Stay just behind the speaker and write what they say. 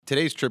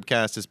Today's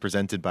Tribcast is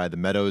presented by the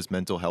Meadows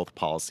Mental Health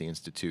Policy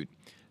Institute.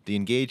 The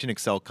Engage and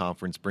Excel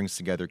conference brings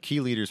together key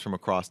leaders from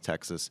across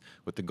Texas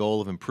with the goal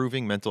of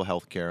improving mental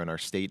health care in our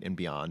state and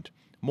beyond.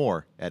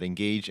 More at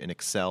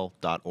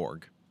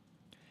engageandexcel.org.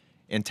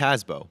 And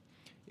TASBO.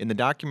 In the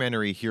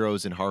documentary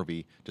Heroes in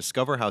Harvey,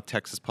 discover how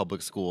Texas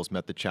public schools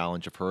met the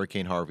challenge of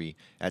Hurricane Harvey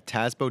at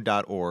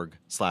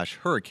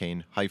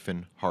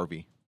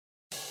tasbo.org/hurricane-harvey.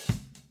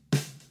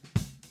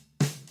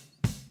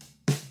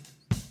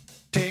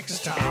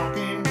 Texas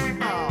talking,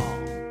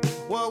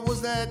 what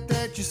was that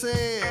you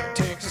said?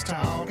 Texas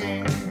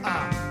talking,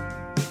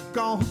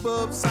 gonna hoop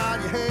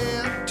upside your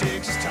head.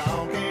 Texas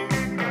talking,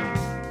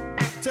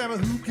 tell me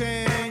who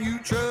can you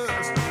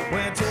trust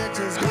when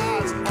Texas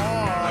got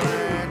all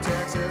and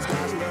Texas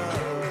got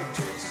love.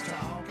 Texas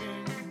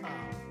talking.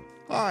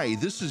 Hi,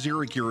 this is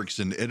Eric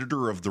Erickson,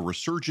 editor of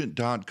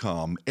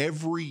TheResurgent.com.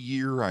 Every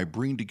year I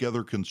bring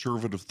together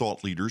conservative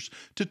thought leaders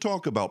to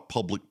talk about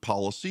public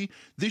policy.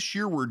 This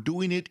year we're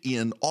doing it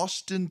in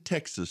Austin,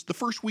 Texas, the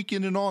first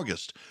weekend in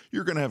August.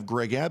 You're going to have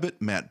Greg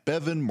Abbott, Matt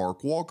Bevin,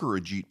 Mark Walker,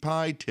 Ajit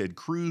Pai, Ted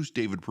Cruz,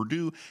 David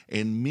Perdue,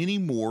 and many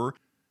more.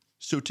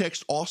 So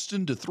text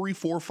Austin to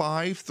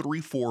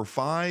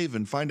 345-345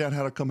 and find out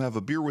how to come have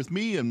a beer with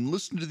me and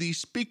listen to these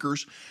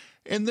speakers.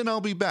 And then I'll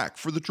be back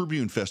for the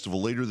Tribune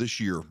Festival later this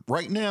year.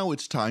 Right now,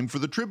 it's time for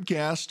the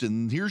Tribcast,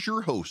 and here's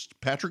your host,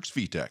 Patrick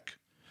Svitek.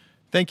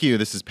 Thank you.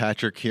 This is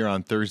Patrick here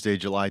on Thursday,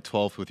 July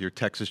 12th with your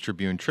Texas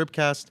Tribune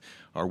Tribcast,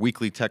 our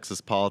weekly Texas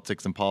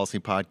politics and policy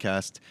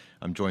podcast.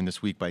 I'm joined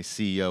this week by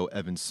CEO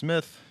Evan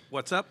Smith.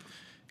 What's up?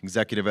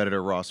 Executive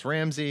Editor Ross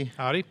Ramsey.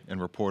 Howdy. And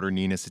reporter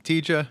Nina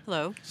Satija.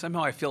 Hello.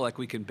 Somehow I feel like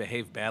we can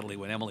behave badly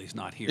when Emily's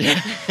not here.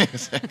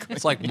 Exactly.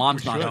 It's like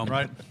mom's not home.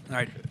 Right. All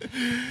right.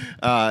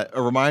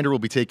 A reminder, we'll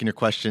be taking your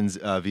questions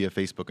via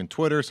Facebook and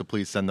Twitter, so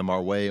please send them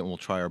our way, and we'll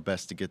try our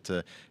best to get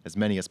to as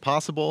many as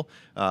possible.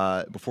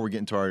 Before we get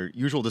into our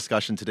usual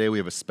discussion today, we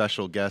have a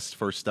special guest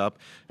first up.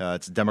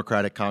 It's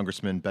Democratic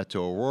Congressman Beto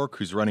O'Rourke,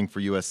 who's running for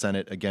U.S.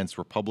 Senate against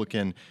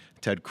Republican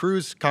Ted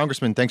Cruz.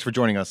 Congressman, thanks for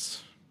joining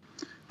us.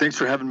 Thanks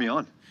for having me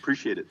on.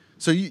 Appreciate it.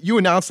 So you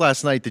announced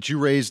last night that you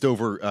raised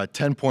over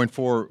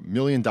 $10.4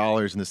 million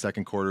in the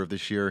second quarter of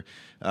this year.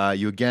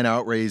 You again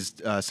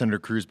outraised Senator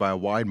Cruz by a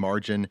wide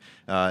margin,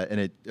 and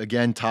it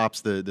again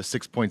tops the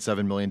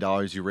 $6.7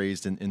 million you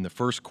raised in the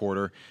first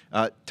quarter.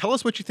 Tell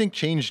us what you think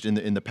changed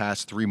in the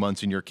past 3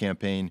 months in your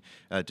campaign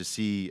to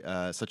see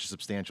such a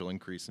substantial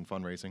increase in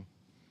fundraising.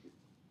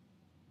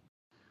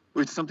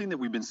 Well, it's something that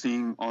we've been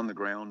seeing on the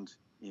ground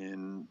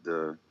in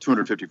the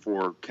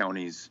 254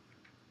 counties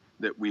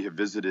that we have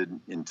visited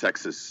in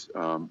Texas.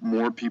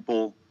 More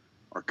people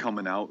are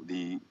coming out.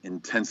 The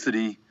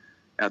intensity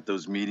at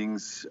those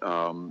meetings,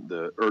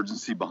 the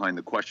urgency behind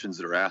the questions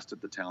that are asked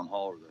at the town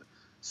hall, or the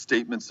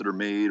statements that are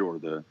made, or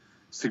the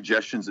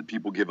suggestions that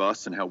people give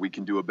us and how we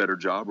can do a better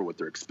job, or what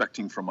they're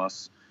expecting from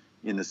us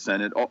in the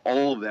Senate.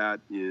 All of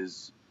that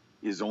is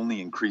only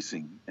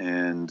increasing,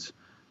 and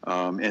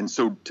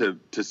so to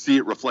see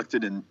it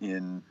reflected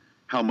in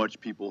how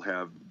much people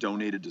have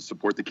donated to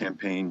support the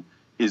campaign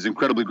is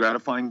incredibly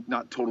gratifying,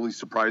 not totally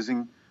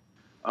surprising.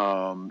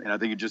 And I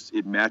think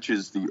it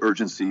matches the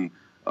urgency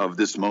of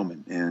this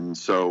moment. And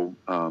so,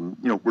 I'm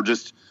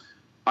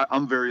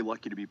very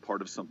lucky to be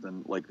part of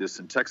something like this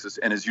in Texas.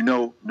 And as you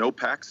know, no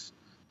PACs,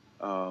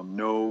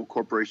 no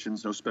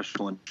corporations, no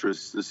special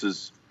interests. This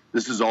is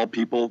all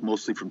people,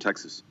 mostly from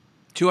Texas.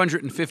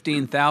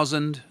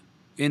 215,000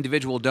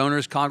 individual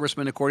donors,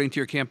 Congressman, according to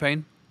your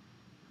campaign?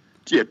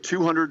 Yeah,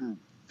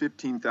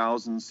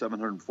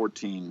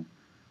 215,714.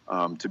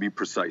 To be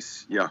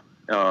precise,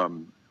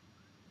 from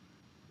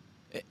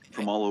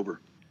all over.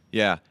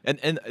 Yeah,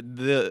 and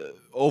the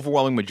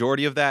overwhelming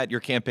majority of that, your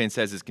campaign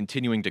says, is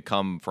continuing to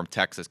come from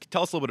Texas.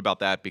 Tell us a little bit about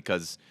that,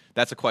 because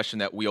that's a question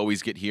that we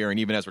always get here, and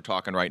even as we're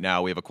talking right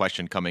now, we have a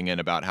question coming in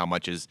about how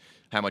much of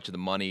the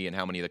money and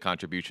how many of the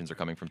contributions are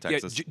coming from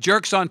Texas. Yeah,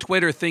 jerks on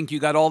Twitter think you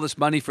got all this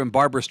money from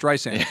Barbara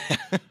Streisand.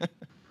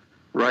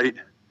 Right.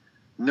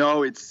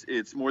 No, it's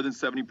more than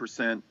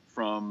 70%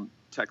 from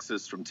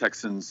Texas, from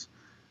Texans.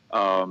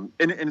 And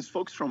it's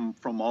folks from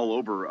all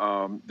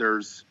over.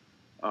 There's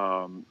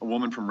a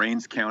woman from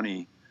Rains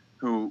County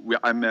who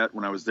I met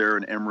when I was there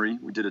in Emory.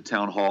 We did a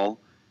town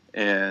hall,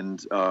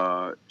 and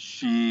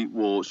she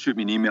will shoot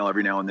me an email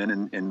every now and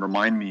then and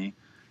remind me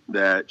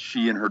that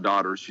she and her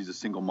daughter, she's a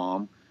single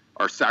mom,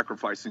 are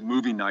sacrificing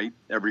movie night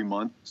every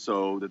month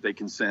so that they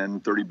can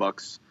send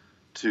 $30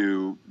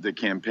 to the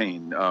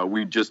campaign.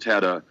 We just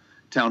had a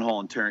town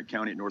hall in Tarrant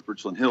County at North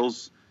Richland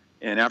Hills.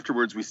 And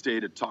afterwards, we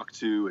stayed to talk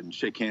to and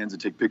shake hands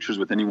and take pictures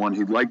with anyone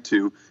who'd like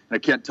to. And I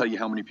can't tell you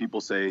how many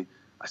people say,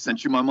 I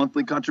sent you my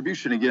monthly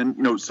contribution again.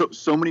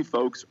 So many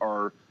folks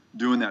are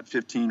doing that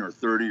 15 or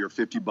 30 or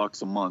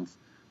 $50 a month.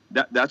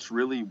 That's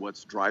really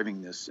what's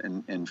driving this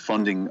and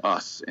funding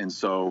us. And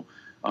so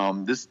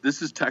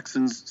this is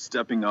Texans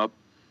stepping up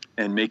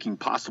and making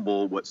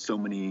possible what so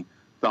many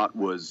thought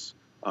was,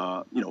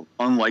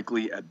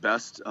 unlikely at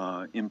best,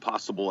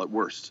 impossible at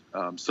worst.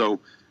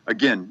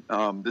 Again,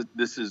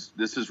 this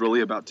is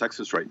really about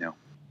Texas right now.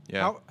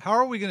 Yeah. How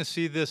are we going to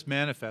see this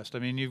manifest? I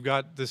mean, you've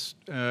got this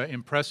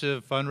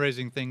impressive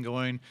fundraising thing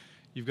going.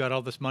 You've got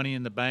all this money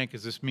in the bank.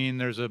 Does this mean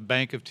there's a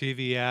bank of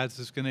TV ads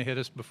that's going to hit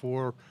us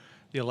before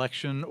the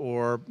election,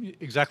 or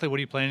exactly what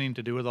are you planning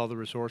to do with all the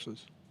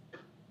resources?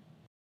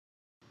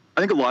 I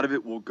think a lot of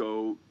it will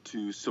go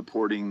to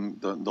supporting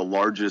the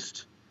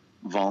largest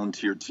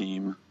volunteer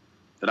team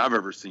that I've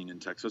ever seen in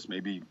Texas,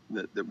 maybe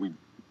that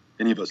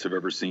any of us have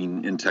ever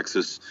seen in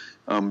Texas.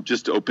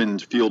 Just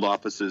opened field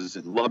offices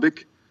in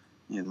Lubbock,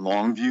 in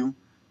Longview,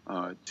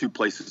 two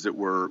places that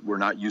we're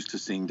not used to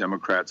seeing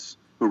Democrats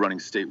who are running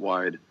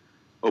statewide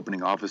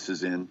opening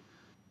offices in,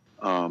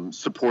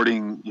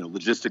 supporting,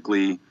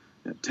 logistically,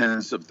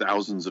 tens of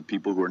thousands of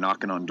people who are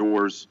knocking on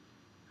doors,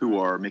 who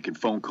are making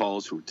phone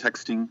calls, who are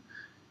texting.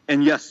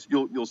 And yes,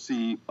 you'll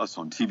see us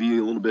on TV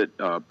a little bit,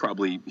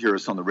 probably hear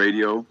us on the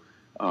radio,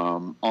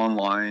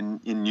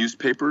 online, in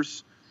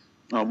newspapers.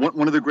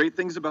 One of the great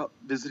things about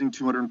visiting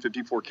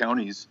 254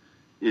 counties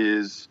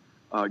is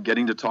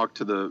getting to talk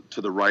to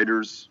the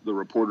writers, the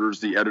reporters,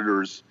 the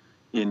editors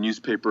in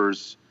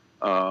newspapers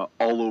all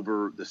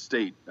over the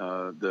state.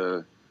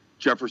 The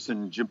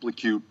Jefferson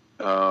Jimplicute,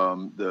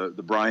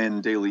 the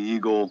Bryan Daily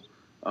Eagle,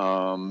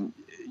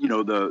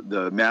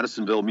 the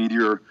Madisonville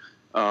Meteor.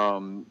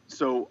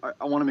 So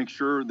I want to make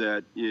sure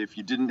that if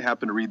you didn't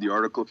happen to read the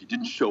article, if you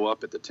didn't show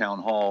up at the town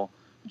hall,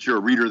 that you're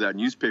a reader of that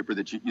newspaper,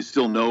 that you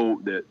still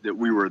know that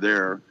we were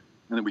there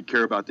and that we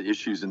care about the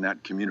issues in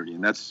that community.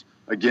 And that's,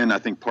 again, I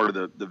think part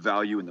of the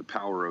value and the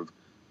power of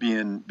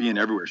being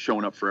everywhere,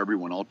 showing up for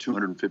everyone, all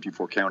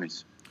 254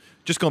 counties.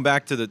 Just going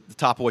back to the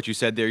top of what you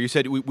said there, you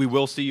said we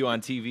will see you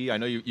on TV. I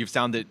know you've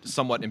sounded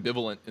somewhat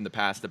ambivalent in the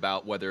past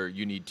about whether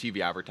you need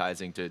TV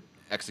advertising to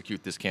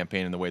execute this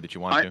campaign in the way that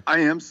you want to. I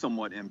am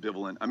somewhat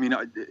ambivalent. I mean,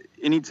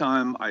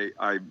 anytime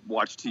I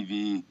watch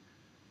TV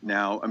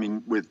now, I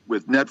mean,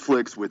 with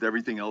Netflix, with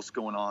everything else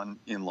going on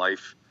in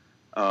life,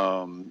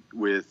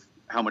 with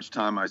how much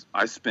time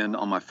I spend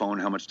on my phone,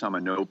 how much time I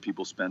know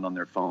people spend on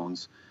their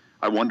phones,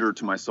 I wonder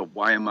to myself,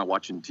 why am I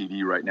watching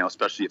TV right now,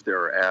 especially if there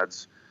are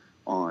ads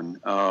on?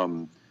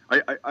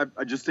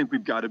 I just think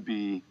we've got to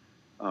be,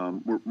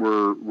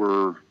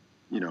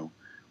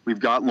 we've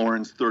got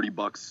Lauren's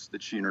 $30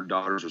 that she and her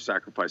daughters are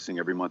sacrificing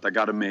every month. I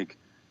got to make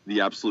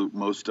the absolute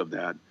most of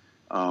that.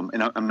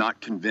 And I'm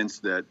not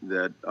convinced that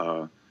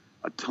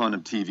a ton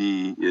of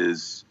TV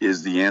is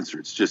the answer.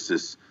 It's just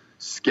this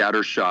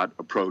scattershot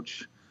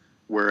approach.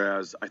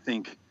 Whereas I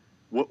think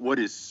what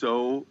is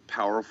so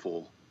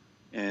powerful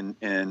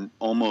and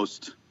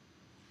almost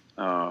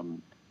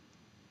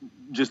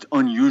just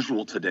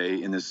unusual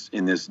today in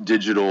this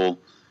digital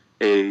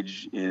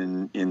age,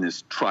 in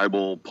this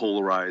tribal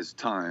polarized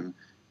time,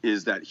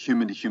 is that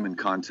human to human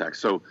contact.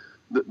 So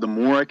the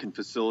more I can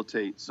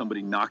facilitate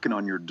somebody knocking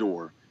on your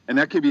door, and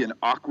that could be an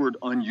awkward,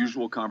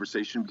 unusual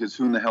conversation, because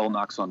who in the hell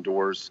knocks on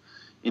doors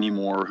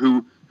anymore?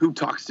 Who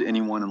talks to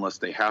anyone unless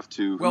they have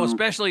to? Well,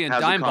 especially in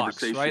dime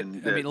box, right?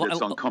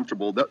 That's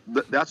uncomfortable.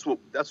 That's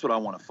what I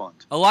want to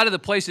fund. A lot of the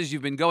places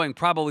you've been going,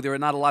 probably there are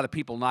not a lot of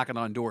people knocking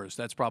on doors.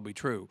 That's probably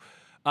true.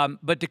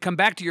 But to come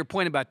back to your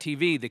point about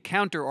TV, the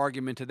counter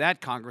argument to that,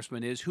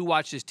 Congressman, is who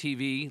watches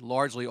TV?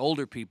 Largely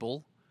older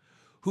people.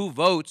 Who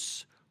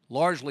votes?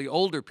 Largely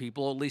older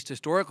people. At least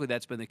historically,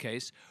 that's been the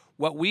case.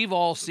 What we've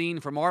all seen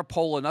from our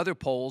poll and other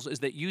polls is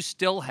that you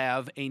still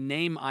have a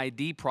name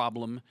ID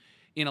problem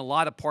in a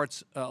lot of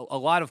parts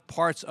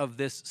of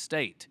this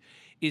state.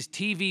 Is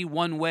TV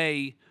one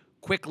way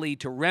quickly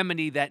to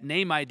remedy that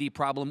name ID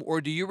problem,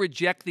 or do you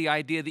reject the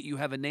idea that you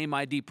have a name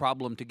ID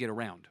problem to get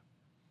around?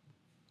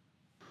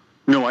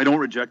 No, I don't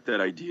reject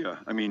that idea.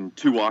 I mean,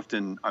 too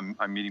often I'm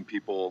meeting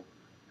people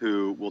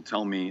who will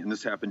tell me, and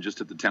this happened just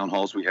at the town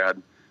halls we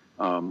had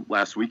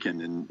last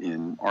weekend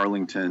in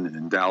Arlington and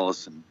in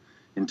Dallas and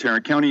in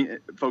Tarrant County.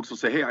 Folks will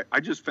say, hey,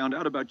 I just found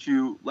out about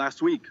you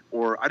last week,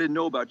 or I didn't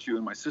know about you,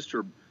 and my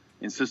sister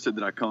insisted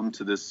that I come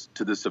to this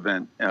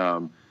event.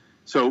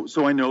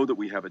 So I know that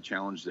we have a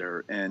challenge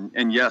there.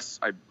 And yes,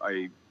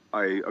 I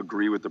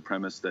agree with the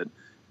premise that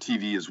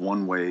TV is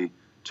one way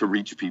to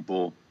reach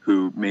people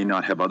who may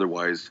not have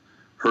otherwise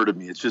heard of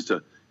me. It's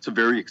a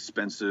very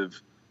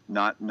expensive,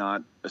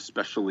 not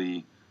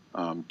especially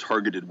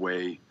targeted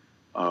way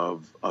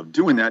of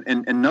doing that.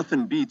 And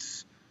nothing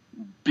beats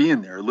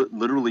being there,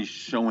 literally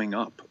showing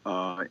up.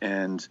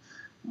 And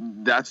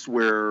that's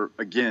where,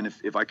 again,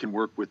 if I can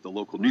work with the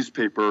local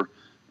newspaper,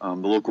 the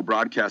local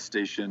broadcast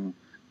station,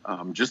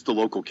 just the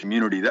local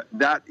community,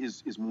 that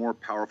is more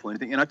powerful than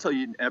anything. And I tell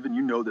you, Evan,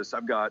 you know this,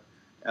 I've got,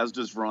 as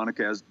does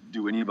Veronica, as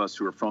do any of us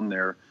who are from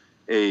there,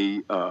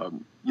 an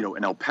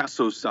El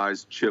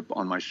Paso-sized chip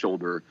on my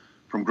shoulder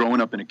from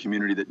growing up in a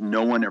community that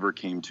no one ever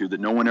came to, that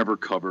no one ever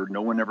covered,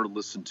 no one ever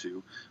listened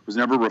to, was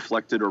never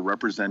reflected or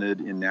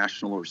represented in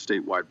national or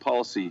statewide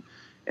policy.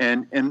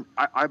 And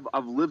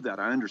I've lived that.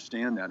 I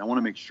understand that. I want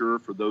to make sure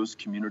for those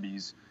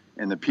communities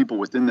and the people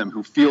within them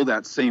who feel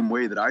that same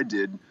way that I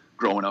did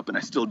growing up, and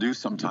I still do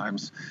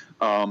sometimes,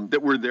 that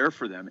we're there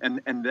for them.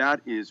 And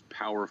that is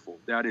powerful.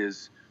 That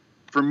is,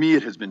 for me,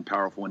 it has been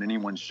powerful when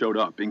anyone showed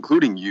up,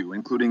 including you,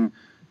 including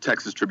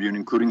Texas Tribune,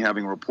 including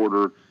having a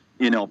reporter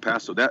in El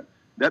Paso.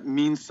 That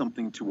means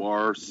something to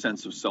our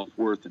sense of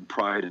self-worth and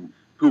pride and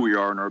who we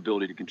are and our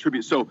ability to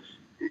contribute. So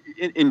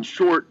in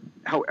short,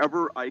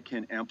 however I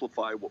can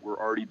amplify what we're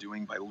already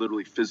doing by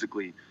literally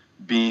physically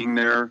being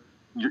there,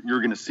 you're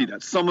going to see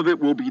that. Some of it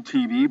will be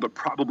TV, but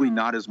probably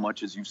not as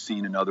much as you've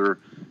seen in other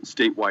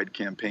statewide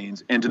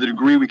campaigns. And to the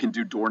degree we can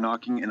do door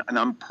knocking, and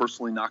I'm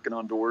personally knocking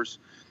on doors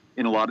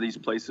in a lot of these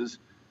places,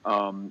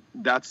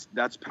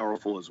 that's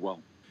powerful as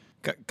well.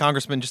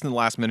 Congressman, just in the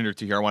last minute or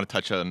two here, I want to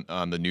touch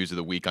on the news of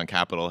the week on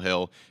Capitol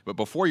Hill. But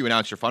before you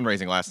announced your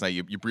fundraising last night,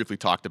 you briefly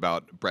talked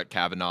about Brett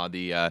Kavanaugh,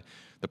 the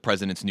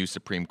president's new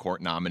Supreme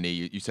Court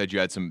nominee. You said you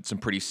had some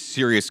pretty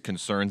serious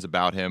concerns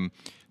about him.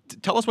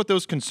 Tell us what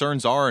those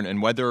concerns are,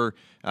 and whether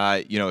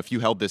if you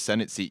held this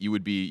Senate seat, you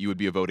would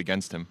be a vote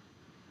against him.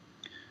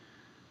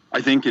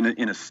 I think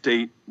in a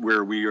state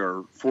where we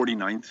are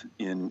 49th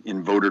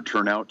in voter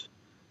turnout,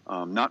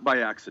 not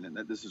by accident,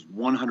 that this is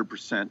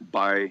 100%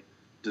 by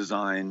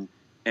design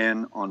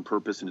and on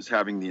purpose, and is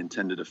having the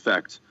intended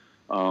effect,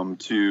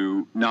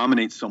 to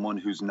nominate someone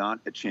who's not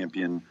a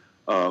champion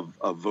of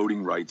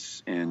voting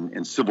rights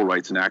and civil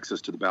rights and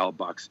access to the ballot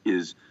box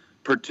is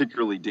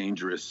particularly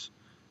dangerous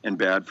and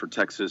bad for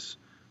Texas.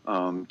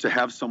 To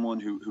have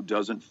someone who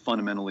doesn't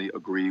fundamentally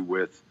agree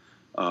with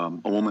a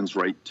woman's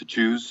right to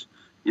choose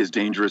is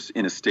dangerous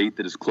in a state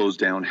that has closed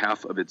down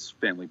half of its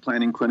family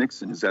planning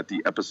clinics and is at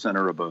the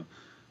epicenter of a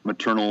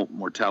maternal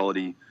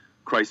mortality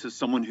crisis.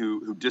 Someone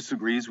who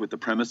disagrees with the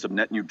premise of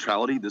net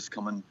neutrality, this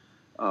coming,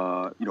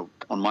 on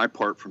my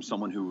part, from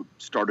someone who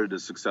started a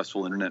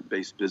successful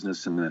internet-based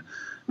business in the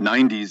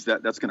 90s,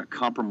 that's going to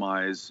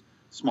compromise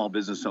small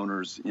business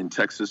owners in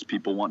Texas,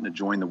 people wanting to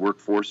join the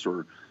workforce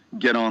or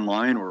get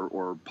online,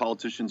 or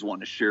politicians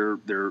wanting to share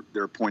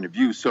their point of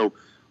view. So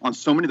on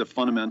so many of the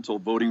fundamental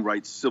voting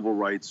rights, civil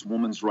rights,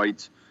 women's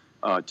right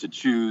to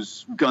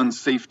choose, gun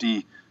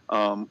safety,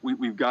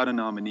 we've got a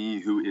nominee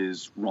who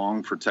is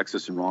wrong for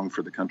Texas and wrong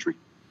for the country.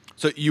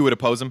 So you would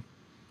oppose him?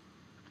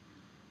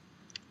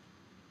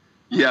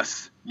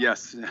 Yes.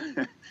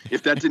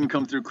 If that didn't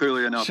come through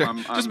clearly enough, sure. I'm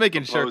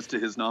opposed to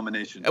his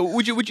nomination.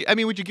 Would you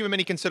give him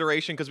any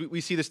consideration? Because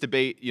we see this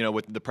debate,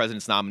 with the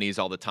president's nominees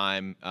all the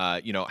time.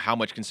 How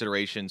much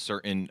consideration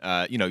certain,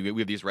 we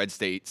have these red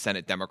state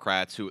Senate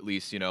Democrats who at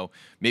least,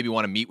 maybe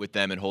want to meet with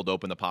them and hold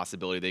open the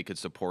possibility they could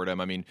support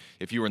him. I mean,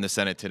 if you were in the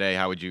Senate today,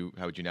 how would you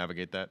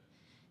navigate that?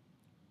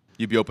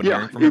 You'd be open to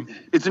hearing from him?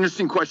 It's an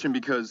interesting question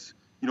because,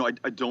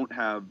 I don't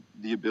have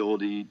the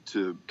ability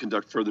to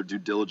conduct further due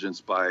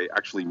diligence by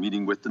actually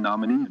meeting with the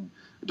nominee. And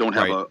I don't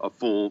have a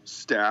full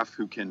staff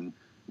who can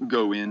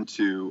go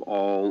into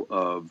all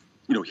of,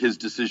 his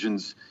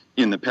decisions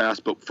in the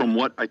past. But from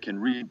what I can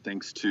read,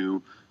 thanks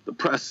to the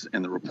press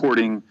and the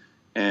reporting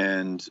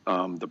and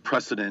the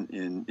precedent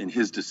in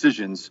his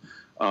decisions,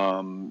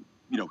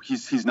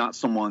 he's not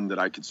someone that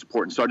I could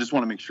support. And so I just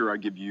want to make sure I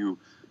give you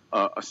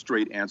a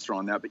straight answer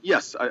on that. But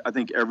yes, I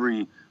think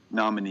every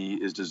nominee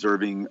is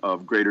deserving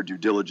of greater due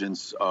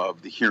diligence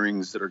of the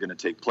hearings that are going to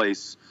take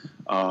place.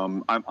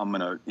 I'm going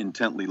to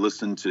intently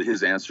listen to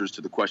his answers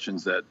to the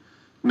questions that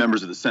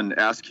members of the Senate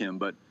ask him.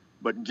 But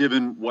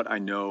given what I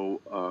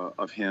know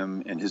of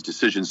him and his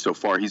decisions so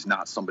far, he's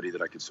not somebody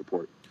that I could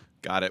support.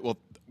 Got it. Well,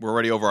 we're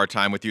already over our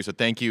time with you, so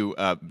thank you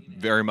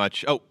very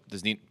much. Oh,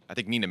 I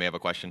think Nina may have a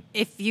question.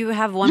 If you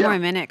have one more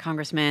minute,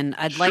 Congressman,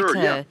 I'd like to.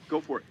 Yeah, go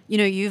for it.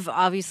 You've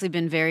obviously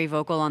been very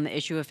vocal on the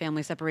issue of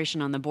family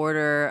separation on the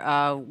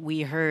border.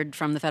 We heard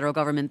from the federal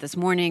government this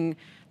morning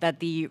that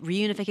the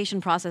reunification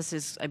process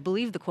is, I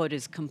believe the quote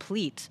is,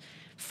 complete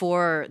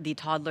for the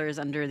toddlers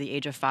under the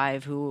age of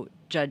 5 who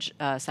Judge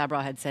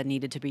Sabraw had said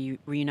needed to be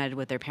reunited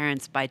with their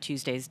parents by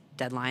Tuesday's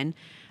deadline.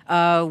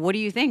 What do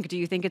you think? Do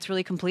you think it's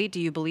really complete?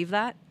 Do you believe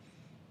that?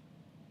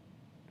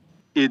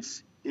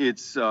 It's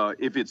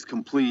if it's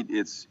complete,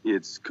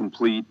 it's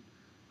complete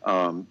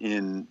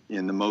in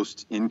the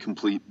most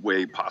incomplete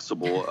way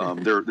possible.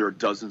 There are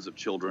dozens of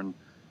children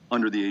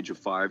under the age of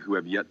 5 who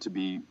have yet to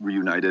be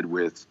reunited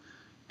with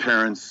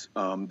parents.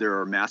 There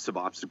are massive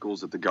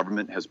obstacles that the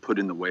government has put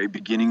in the way,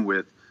 beginning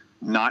with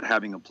not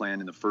having a plan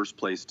in the first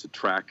place to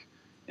track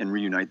and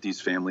reunite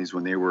these families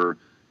when they were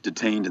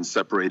detained and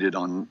separated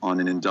on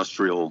an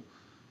industrial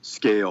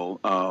scale.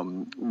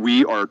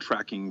 We are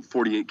tracking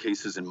 48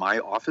 cases in my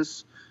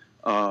office.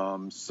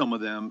 Some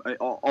of them,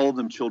 all of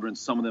them children,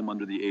 some of them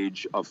under the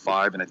age of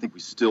 5. And I think we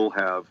still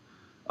have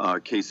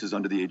cases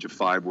under the age of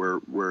 5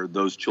 where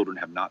those children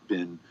have not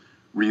been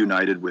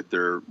reunited with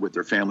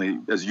their family.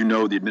 As you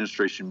know, the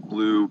administration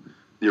blew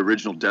the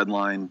original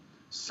deadline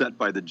set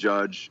by the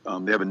judge.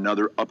 They have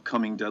another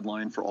upcoming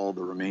deadline for all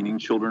the remaining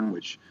children,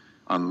 which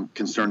I'm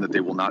concerned that they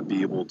will not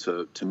be able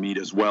to meet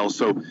as well.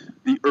 So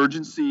the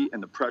urgency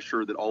and the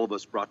pressure that all of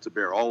us brought to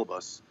bear, all of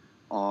us,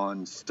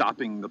 on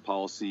stopping the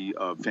policy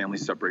of family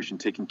separation,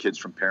 taking kids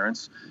from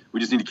parents, we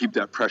just need to keep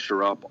that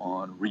pressure up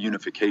on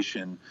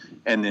reunification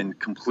and then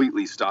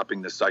completely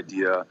stopping this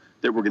idea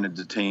that we're going to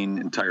detain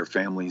entire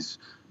families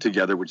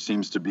together, which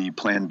seems to be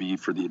Plan B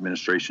for the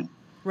administration.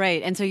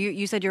 Right. And so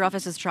you said your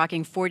office is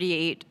tracking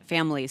 48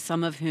 families,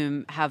 some of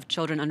whom have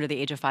children under the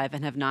age of 5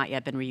 and have not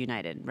yet been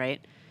reunited,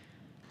 right?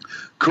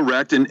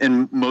 Correct.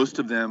 And most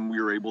of them we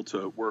were able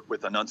to work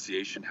with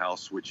Annunciation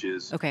House, which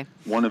is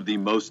one of the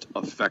most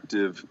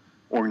effective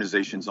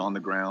organizations on the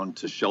ground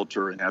to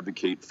shelter and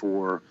advocate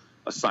for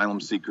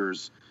asylum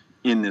seekers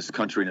in this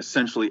country. And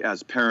essentially,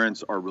 as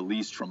parents are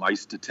released from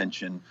ICE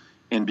detention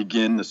and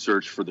begin the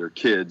search for their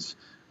kids,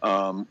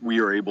 we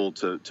are able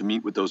to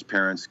meet with those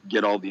parents,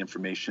 get all the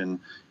information,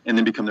 and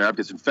then become their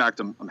advocates. In fact,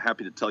 I'm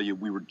happy to tell you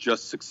we were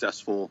just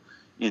successful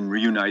in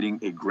reuniting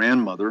a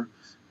grandmother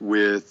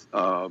with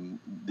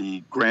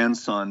the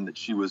grandson that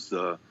she was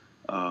the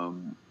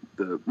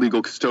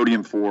legal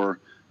custodian for.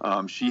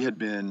 She had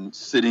been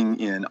sitting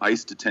in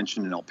ICE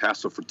detention in El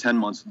Paso for 10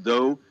 months,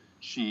 though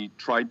she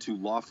tried to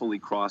lawfully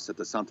cross at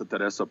the Santa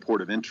Teresa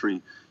port of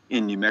entry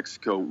in New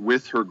Mexico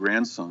with her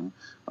grandson,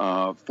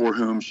 for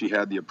whom she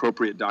had the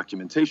appropriate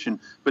documentation.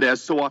 But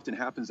as so often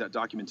happens, that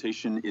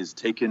documentation is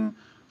taken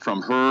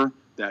from her.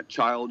 That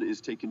child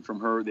is taken from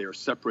her. They are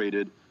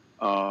separated,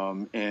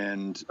 and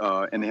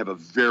they have a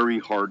very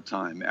hard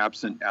time,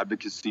 absent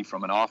advocacy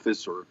from an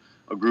office or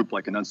a group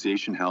like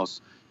Annunciation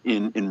House,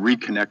 in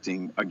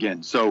reconnecting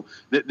again. So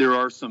there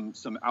are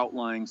some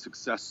outlying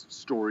success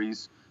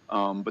stories,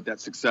 but that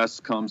success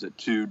comes at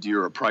too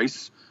dear a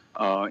price,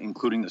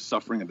 including the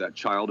suffering of that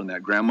child and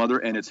that grandmother.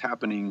 And it's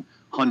happening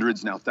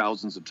hundreds, now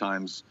thousands of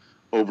times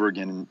over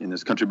again in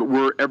this country. But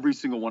we're every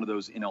single one of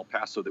those in El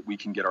Paso that we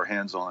can get our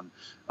hands on.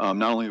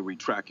 Not only are we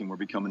tracking, we're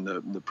becoming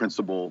the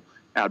principal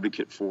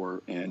advocate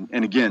for, and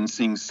again,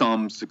 seeing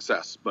some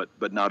success,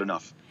 but not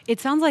enough. It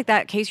sounds like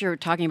that case you're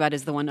talking about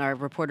is the one our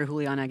reporter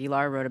Julian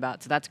Aguilar wrote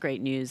about, so that's great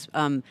news.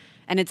 And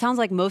it sounds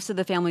like most of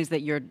the families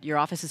that your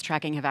office is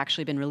tracking have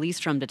actually been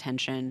released from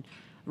detention,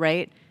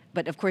 right?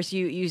 But of course,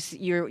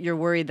 you're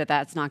worried that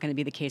that's not going to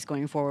be the case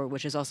going forward,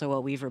 which is also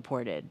what we've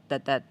reported,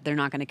 that they're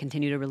not going to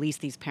continue to release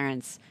these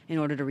parents in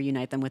order to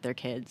reunite them with their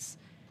kids.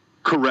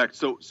 Correct.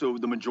 So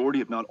the majority,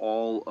 if not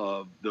all,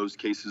 of those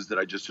cases that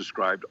I just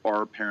described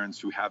are parents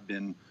who have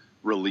been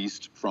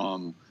released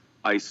from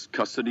ICE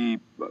custody,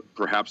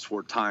 perhaps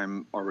for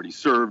time already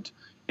served,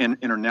 and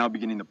are now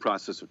beginning the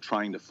process of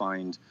trying to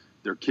find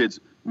their kids.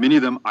 Many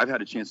of them I've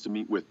had a chance to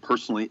meet with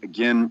personally,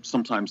 again,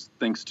 sometimes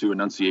thanks to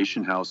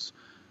Annunciation House,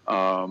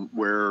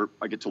 where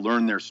I get to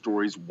learn their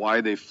stories,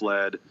 why they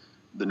fled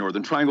the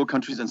Northern Triangle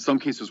countries, in some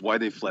cases why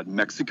they fled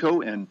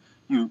Mexico. And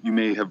you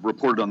may have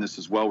reported on this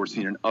as well. We're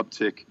seeing an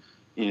uptick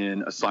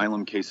in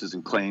asylum cases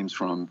and claims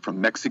from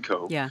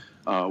Mexico,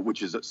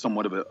 which is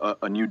somewhat of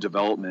a new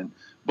development.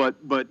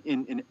 But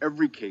in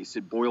every case,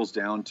 it boils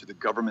down to the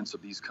governments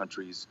of these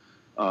countries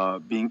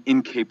being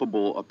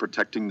incapable of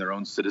protecting their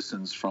own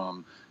citizens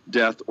from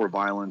death or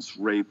violence,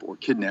 rape or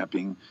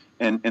kidnapping,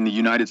 and the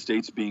United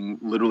States being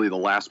literally the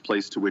last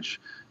place to which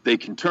they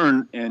can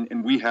turn.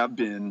 And we have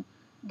been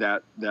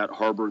that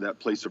harbor, that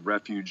place of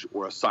refuge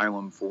or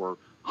asylum for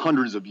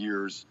hundreds of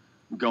years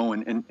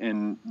going.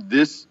 And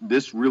this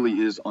really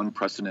is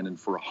unprecedented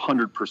for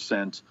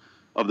 100%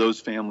 of those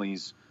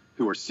families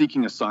who are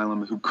seeking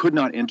asylum, who could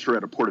not enter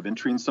at a port of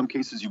entry in some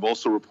cases. You've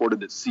also reported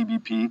that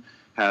CBP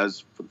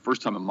has, for the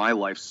first time in my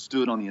life,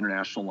 stood on the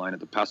international line at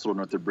the Paso del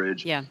Norte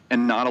Bridge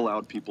and not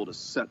allowed people to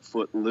set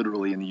foot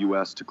literally in the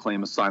U.S. to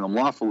claim asylum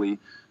lawfully,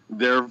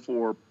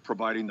 therefore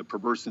providing the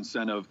perverse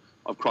incentive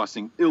of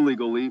crossing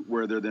illegally,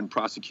 where they're then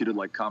prosecuted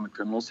like common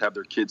criminals, have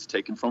their kids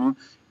taken from them,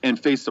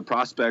 and face the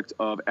prospect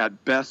of,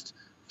 at best,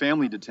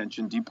 family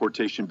detention,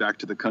 deportation back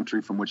to the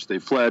country from which they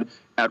fled.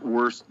 At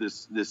worst,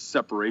 this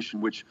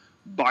separation, which,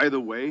 by the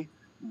way,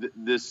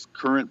 this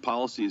current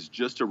policy is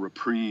just a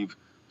reprieve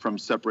from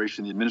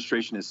separation. The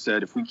administration has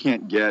said if we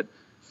can't get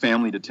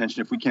family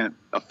detention, if we can't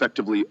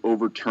effectively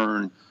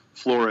overturn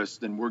Flores,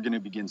 then we're going to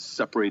begin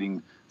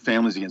separating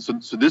families again.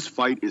 So this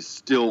fight is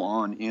still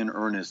on in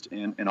earnest,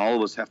 and all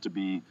of us have to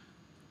be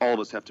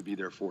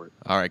there for it.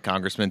 All right,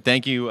 Congressman,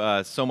 thank you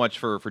so much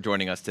for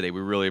joining us today.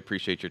 We really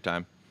appreciate your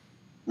time.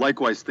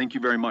 Likewise, thank you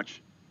very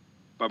much.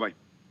 Bye-bye.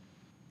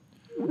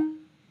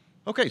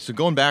 Okay, so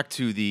going back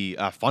to the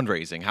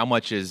fundraising, how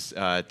much is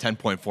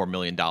 $10.4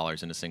 million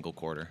in a single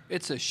quarter?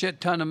 It's a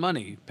shit ton of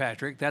money,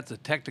 Patrick. That's a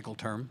technical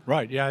term.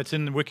 Right, yeah, it's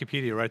in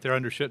Wikipedia right there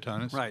under shit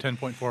ton. It's right.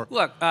 10.4.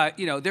 Look,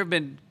 there have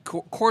been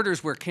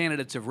quarters where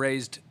candidates have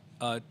raised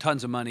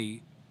tons of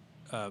money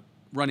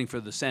running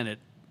for the Senate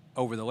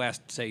over the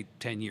last, say,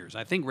 10 years.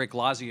 I think Rick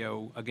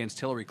Lazio against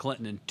Hillary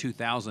Clinton in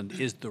 2000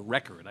 is the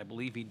record. I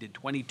believe he did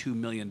 $22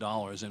 million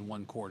in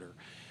one quarter.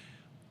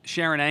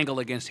 Sharon Angle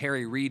against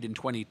Harry Reid in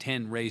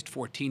 2010 raised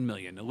 $14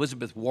 million.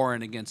 Elizabeth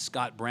Warren against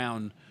Scott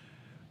Brown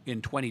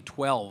in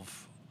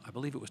 2012, I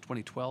believe it was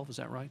 2012, is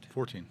that right?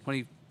 14.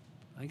 I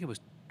think it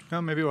was.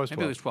 No, maybe it was 12.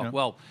 Maybe it was 12. Yeah.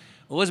 Well,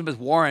 Elizabeth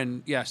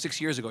Warren,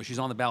 6 years ago, she's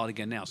on the ballot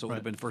again now, so it would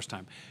have been the first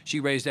time.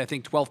 She raised, I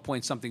think,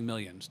 12-point-something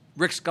million.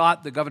 Rick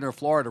Scott, the governor of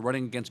Florida,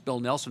 running against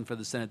Bill Nelson for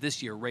the Senate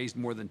this year, raised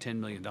more than $10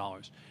 million.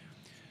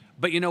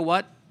 But you know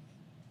what?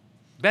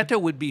 Beto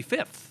would be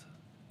fifth.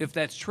 If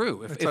that's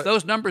true. If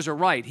those numbers are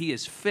right, he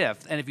is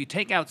fifth. And if you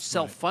take out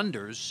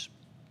self-funders,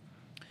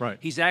 Right.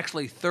 He's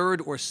actually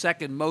third or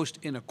second most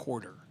in a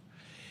quarter.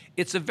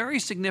 It's a very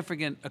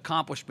significant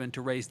accomplishment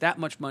to raise that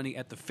much money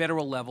at the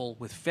federal level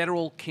with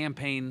federal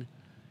campaign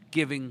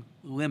giving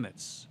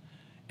limits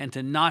and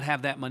to not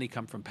have that money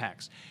come from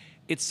PACs.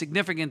 It's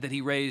significant that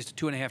he raised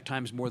 2.5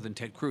 times more than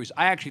Ted Cruz.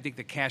 I actually think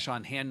the cash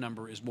on hand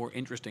number is more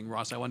interesting,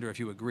 Ross. I wonder if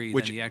you agree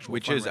than the actual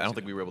Which is, I fundraising. don't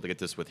think we were able to get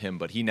this with him,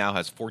 but he now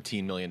has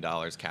 $14 million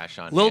cash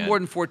on hand. A little more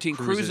than 14.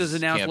 Cruz has Cruz's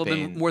announced a little bit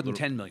campaign, more than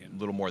 10 million. A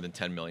little more than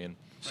 10 million.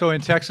 So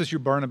in Texas, you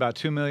burn about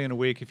 $2 million a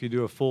week if you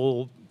do a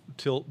full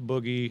tilt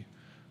boogie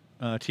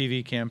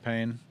TV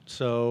campaign.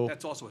 So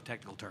That's also a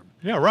technical term.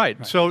 yeah,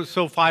 right. So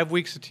 5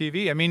 weeks of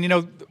TV. I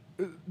mean,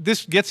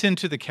 this gets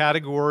into the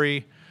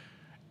category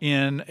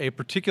in a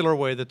particular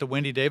way that the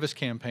Wendy Davis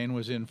campaign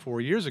was in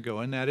 4 years ago,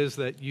 and that is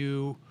that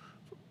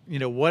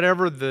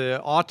whatever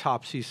the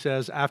autopsy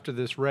says after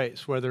this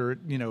race, whether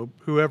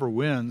whoever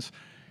wins,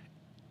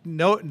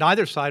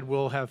 neither side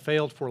will have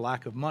failed for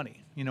lack of money.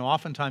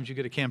 Oftentimes you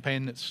get a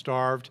campaign that's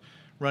starved,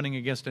 running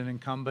against an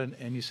incumbent,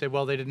 and you say,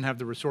 well, they didn't have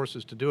the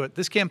resources to do it.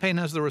 This campaign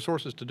has the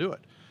resources to do it.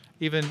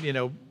 Even,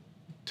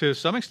 to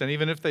some extent,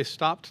 even if they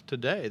stopped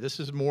today, this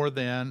is more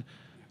than,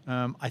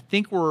 I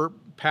think we're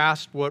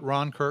past what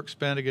Ron Kirk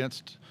spent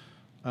against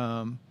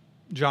John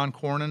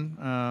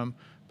Cornyn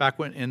back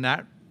when in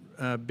that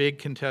big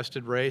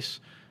contested race.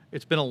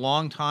 It's been a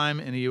long time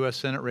in a U.S.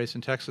 Senate race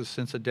in Texas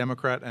since a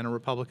Democrat and a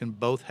Republican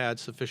both had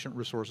sufficient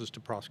resources to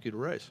prosecute a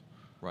race.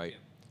 Right.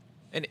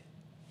 And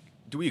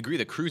do we agree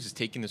that Cruz is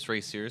taking this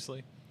race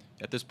seriously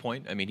at this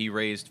point? I mean, he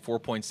raised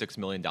 $4.6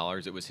 million.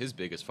 It was his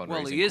biggest fundraising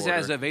Well, he is quarter.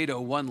 as of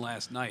 8:01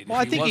 last night. Well,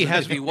 I think he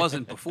has If he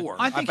wasn't before.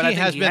 I think But he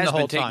has been the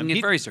whole taking time. it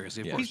He- very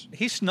seriously, of course.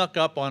 He snuck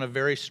up on a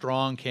very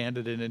strong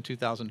candidate in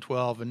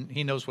 2012, and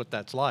he knows what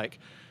that's like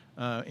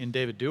in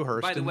David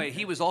Dewhurst. By the And- way,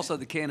 he was also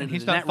the candidate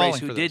he's in not that race falling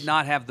who for did this.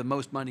 not have the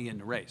most money in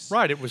the race.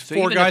 Right, it was So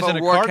four even guys if at a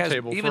O'Rourke card has,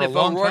 table even for a if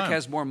long O'Rourke time.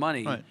 has more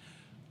money, Right.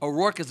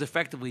 O'Rourke is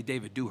effectively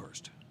David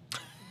Dewhurst.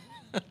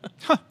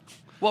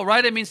 Well,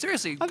 right? I mean,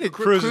 seriously. I think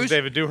Cruz is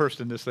David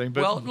Dewhurst in this thing.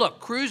 But Well, look,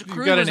 Cruz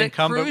got an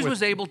incumbent was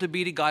with- able to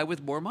beat a guy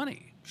with more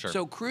money. Sure.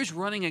 So Cruz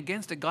running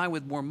against a guy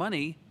with more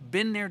money,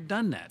 been there,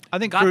 done that. I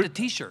think got Cruz, the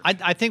T-shirt.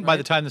 I think by right?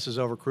 the time this is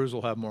over, Cruz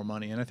will have more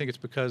money, and I think it's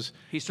because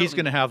He's he's certainly-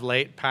 going to have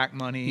late PAC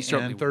money He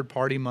certainly and will.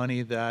 third-party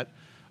money that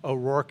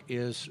O'Rourke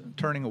is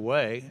turning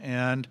away.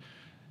 And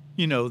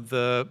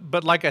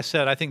but like I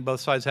said, I think both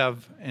sides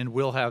have and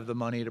will have the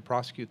money to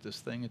prosecute this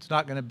thing. It's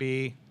not going to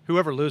be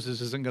whoever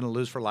loses isn't going to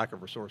lose for lack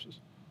of resources.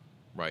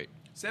 Right.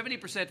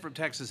 70% from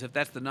Texas, if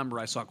that's the number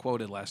I saw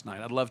quoted last night.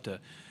 I'd love to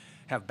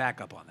have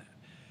backup on that.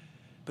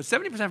 But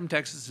 70% from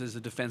Texas is a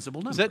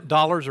defensible number. Is that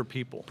dollars or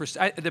people?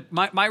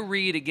 My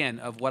read, again,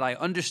 of what I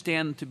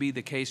understand to be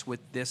the case with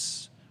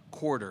this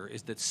quarter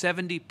is that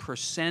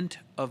 70%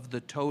 of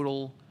the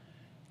total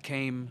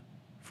came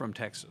from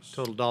Texas.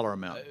 Total dollar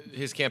amount.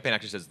 His campaign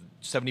actually says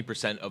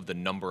 70% of the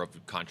number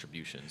of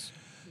contributions.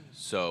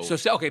 So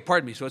Okay,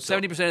 pardon me. So it's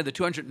 70% of the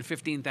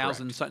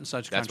 215,000 Correct. such and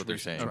such That's what they're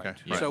contributions. saying.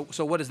 Okay. Yeah.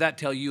 So what does that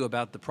tell you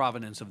about the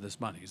provenance of this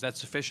money? Is that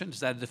sufficient? Is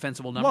that a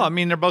defensible number? Well, I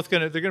mean, they're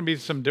going to be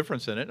some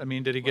difference in it. I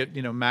mean, did he get,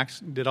 max,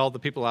 did all the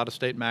people out of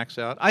state max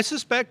out? I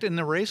suspect in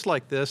a race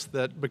like this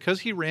that because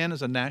he ran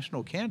as a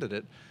national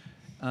candidate,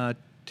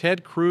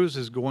 Ted Cruz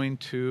is going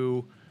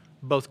to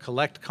both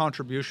collect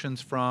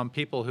contributions from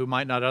people who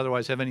might not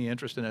otherwise have any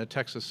interest in a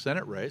Texas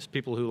Senate race,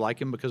 people who like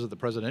him because of the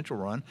presidential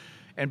run,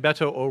 and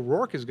Beto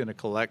O'Rourke is going to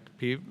collect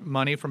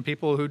money from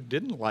people who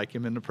didn't like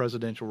him in the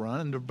presidential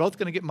run, and they're both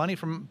going to get money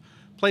from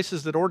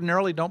places that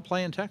ordinarily don't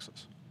play in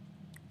Texas,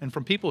 and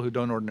from people who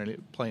don't ordinarily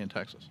play in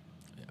Texas.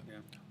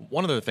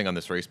 One other thing on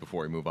this race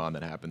before we move on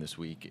that happened this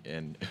week,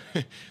 and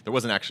there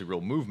wasn't actually real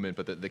movement,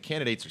 but the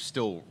candidates are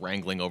still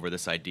wrangling over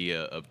this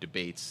idea of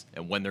debates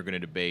and when they're going to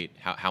debate,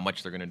 how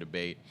much they're going to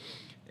debate.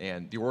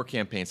 And the O'Rourke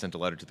campaign sent a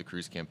letter to the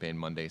Cruz campaign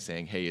Monday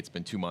saying, hey, it's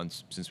been 2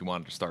 months since we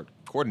wanted to start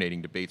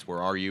coordinating debates.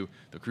 Where are you?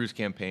 The Cruz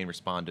campaign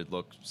responded,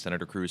 look,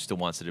 Senator Cruz still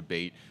wants to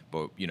debate,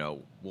 but,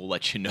 we'll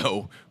let you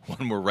know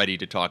when we're ready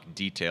to talk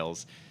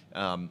details.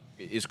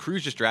 Is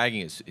Cruz just dragging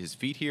his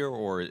feet here,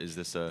 or is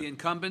this a... The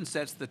incumbent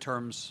sets the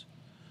terms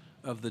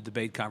of the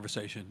debate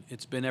conversation.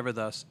 It's been ever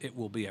thus. It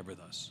will be ever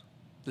thus.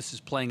 This is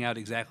playing out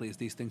exactly as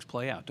these things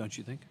play out, don't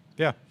you think?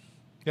 Yeah.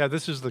 Yeah,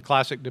 this is the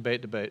classic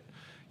debate.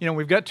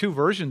 We've got two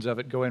versions of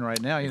it going right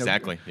now.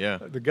 Exactly, yeah.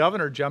 The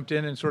governor jumped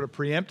in and sort of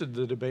preempted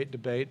the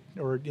debate,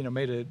 or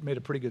made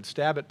a pretty good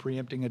stab at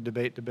preempting a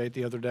debate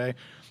the other day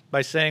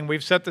by saying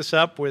we've set this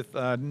up with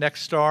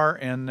Nexstar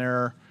and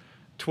their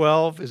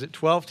 12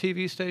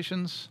 TV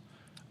stations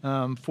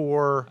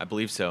for I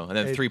believe so. And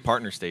then 3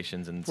 partner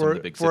stations in some of for, the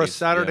big for a cities.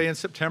 Saturday Yeah. in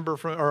September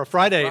or a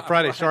Friday.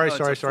 Sorry. It's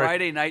a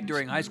Friday night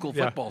during high school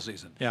Yeah. football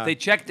season. Yeah. They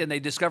checked and they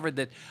discovered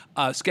that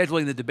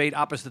scheduling the debate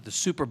opposite the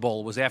Super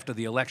Bowl was after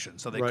the election,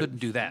 so they Right. couldn't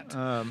do that.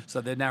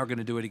 So they're now going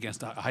to do it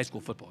against a high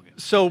school football game.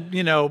 So,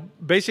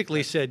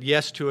 basically said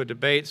yes to a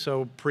debate,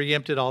 so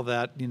preempted all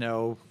that,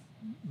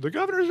 the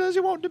governor says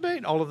he won't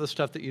debate, all of the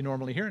stuff that you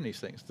normally hear in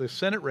these things. The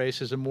Senate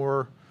race is a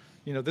more,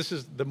 this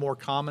is the more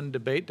common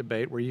debate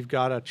where you've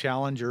got a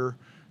challenger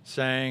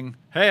saying,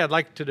 hey, I'd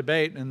like to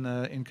debate, and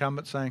the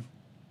incumbent saying,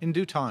 in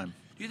due time.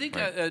 Do you think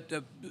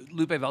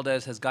Lupe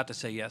Valdez has got to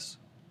say yes?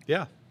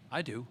 Yeah.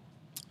 I do.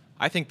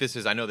 I think this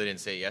is, I know they didn't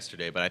say it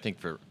yesterday, but I think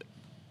for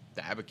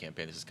the Abbott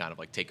campaign, this is kind of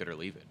like take it or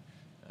leave it.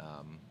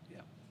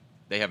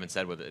 They haven't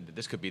said whether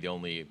this could be the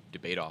only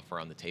debate offer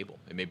on the table.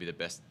 It may be the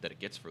best that it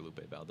gets for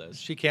Lupe Valdez.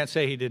 She can't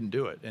say he didn't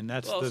do it, and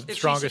that's the if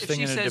strongest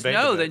thing in a debate. If she says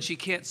no, then she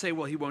can't say,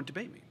 well, he won't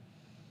debate me.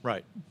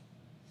 Right.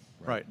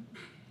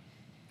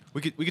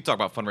 We could talk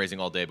about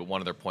fundraising all day, but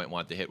one other point I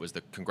wanted to hit was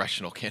the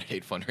congressional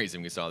candidate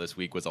fundraising we saw this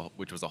week,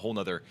 which was a whole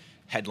other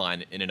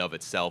headline in and of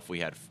itself. We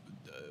had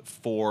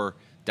 4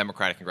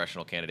 Democratic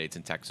congressional candidates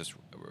in Texas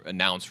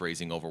announce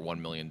raising over $1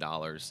 million.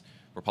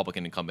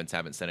 Republican incumbents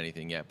haven't said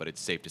anything yet, but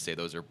it's safe to say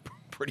those are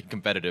pretty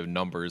competitive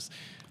numbers.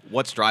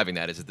 What's driving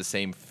that? Is it the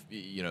same,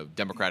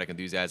 Democratic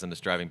enthusiasm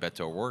that's driving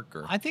Beto O'Rourke?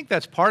 Or? I think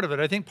that's part of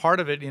it. I think part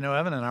of it,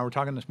 Evan and I were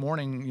talking this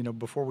morning,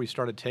 before we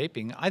started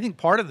taping. I think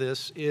part of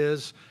this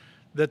is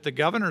that the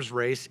governor's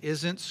race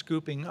isn't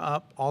scooping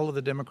up all of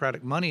the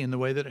Democratic money in the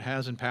way that it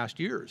has in past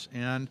years.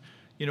 And,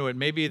 it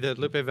may be that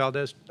Lupe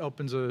Valdez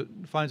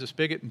finds a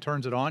spigot and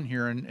turns it on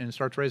here and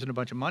starts raising a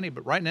bunch of money.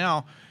 But right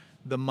now,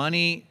 the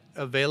money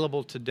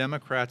available to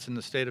Democrats in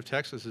the state of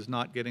Texas is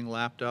not getting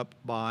lapped up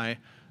by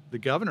the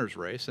governor's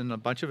race, and a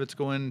bunch of it's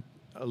going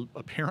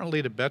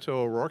apparently to Beto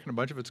O'Rourke, and a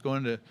bunch of it's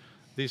going to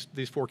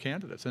these 4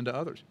 candidates and to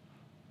others.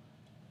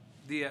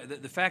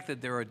 The fact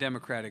that there are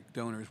Democratic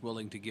donors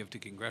willing to give to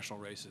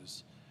congressional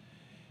races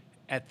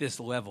at this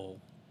level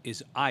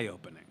is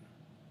eye-opening.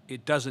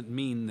 It doesn't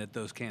mean that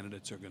those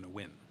candidates are going to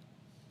win.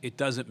 It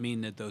doesn't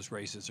mean that those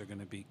races are going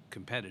to be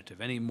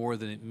competitive any more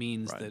than it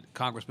means that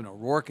Congressman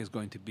O'Rourke is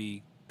going to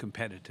be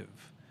competitive.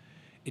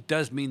 It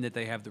does mean that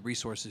they have the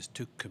resources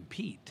to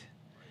compete.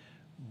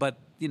 But,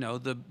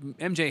 the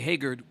MJ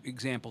Hager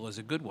example is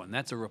a good one.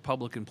 That's a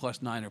Republican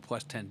 +9 or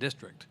 +10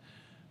 district.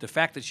 The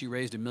fact that she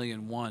raised $1.1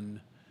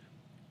 million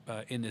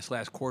in this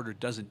last quarter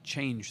doesn't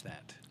change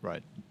that.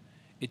 Right.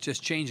 It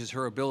just changes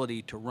her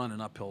ability to run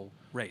an uphill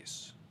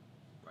race.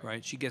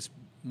 Right? She gets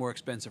more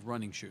expensive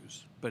running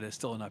shoes, but it's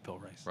still an uphill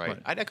race. Right.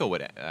 I'd echo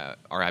what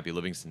our Abby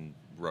Livingston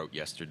wrote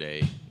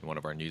yesterday in one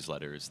of our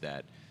newsletters,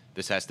 that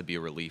this has to be a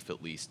relief,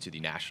 at least, to the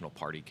national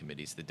party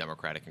committees, the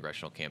Democratic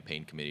Congressional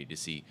Campaign Committee, to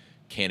see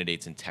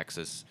candidates in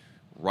Texas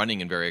running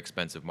in very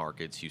expensive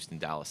markets, Houston,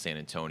 Dallas, San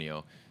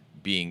Antonio,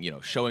 being,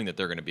 showing that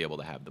they're going to be able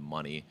to have the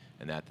money,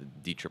 and that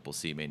the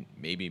DCCC may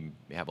maybe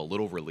have a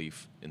little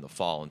relief in the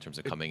fall in terms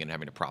of coming in and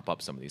having to prop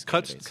up some of these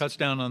candidates. Cuts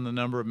down on the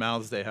number of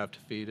mouths they have to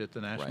feed at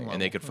the national level.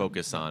 And they could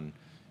focus on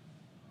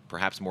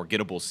perhaps more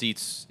gettable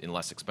seats in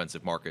less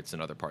expensive markets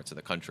in other parts of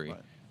the country,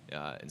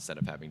 instead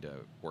of having to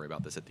worry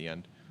about this at the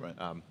end. Right.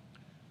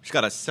 We've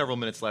got several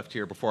minutes left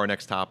here before our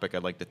next topic.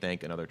 I'd like to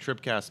thank another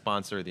Tribcast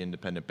sponsor, the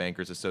Independent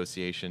Bankers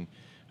Association.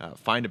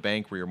 Find a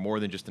bank where you're more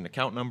than just an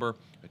account number,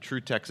 a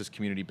true Texas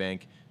community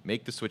bank.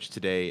 Make the switch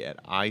today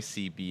at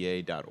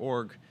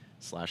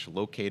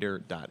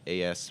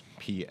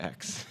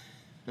icba.org/locator.aspx.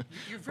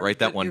 Write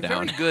that one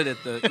down.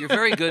 You're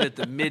very good at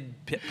the mid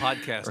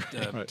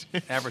podcast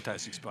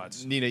advertising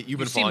spots. Nina, you've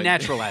been seem following.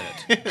 natural at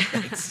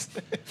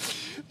it.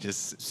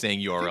 Just saying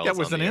URLs. That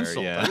was on an the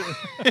insult. Air,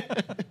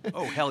 yeah.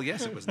 Oh, hell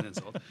yes, it was an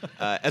insult.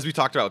 As we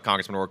talked about with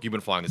Congressman O'Rourke, you've been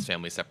following this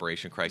family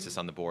separation crisis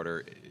on the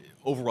border.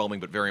 Overwhelming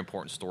but very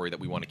important story that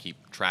we want to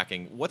keep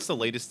tracking. What's the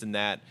latest in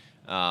that?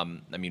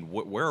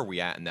 Where are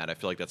we at in that? I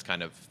feel like that's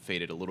kind of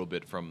faded a little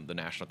bit from the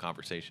national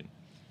conversation.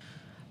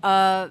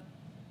 I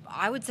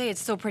would say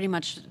it's still pretty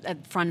much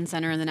at front and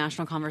center in the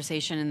national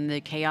conversation, and the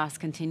chaos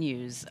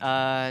continues.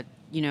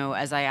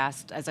 As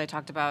I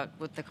talked about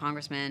with the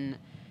congressman,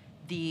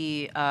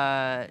 the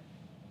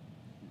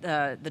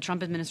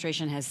Trump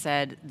administration has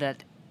said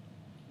that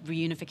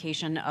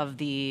reunification of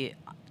the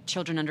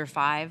children under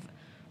 5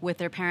 with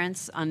their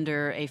parents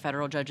under a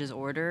federal judge's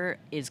order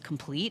is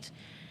complete.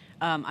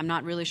 I'm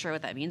not really sure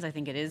what that means. I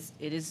think it is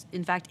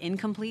in fact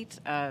incomplete.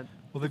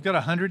 Well, they've got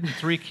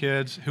 103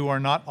 kids who are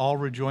not all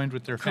rejoined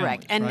with their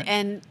families. Correct.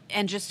 Right?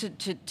 And just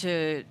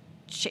to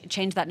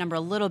change that number a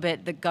little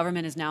bit, the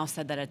government has now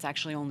said that it's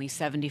actually only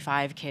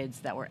 75 kids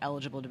that were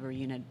eligible to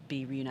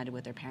be reunited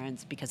with their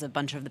parents, because a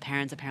bunch of the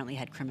parents apparently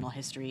had criminal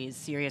histories,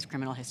 serious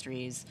criminal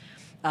histories.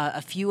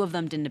 A few of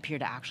them didn't appear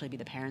to actually be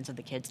the parents of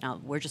the kids.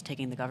 Now, we're just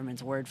taking the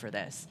government's word for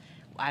this.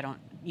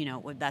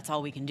 That's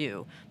all we can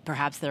do.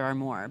 Perhaps there are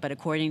more. But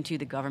according to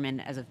the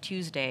government, as of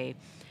Tuesday,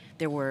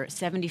 there were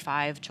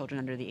 75 children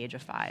under the age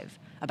of 5,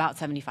 about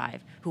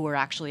 75, who were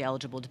actually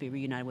eligible to be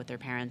reunited with their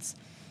parents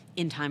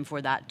in time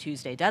for that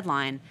Tuesday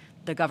deadline.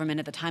 The government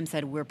at the time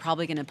said we're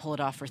probably going to pull it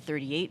off for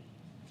 38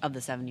 of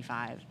the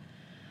 75.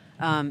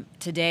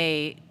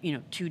 Today,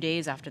 2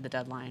 days after the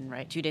deadline,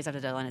 right? 2 days after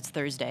the deadline, it's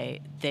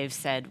Thursday. They've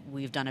said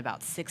we've done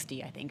about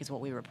 60, I think, is what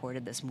we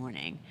reported this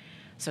morning.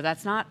 So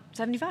that's not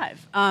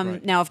 75.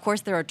 Right. Now, of course,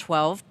 there are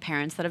 12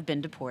 parents that have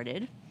been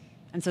deported.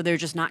 And so they're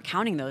just not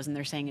counting those, and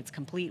they're saying it's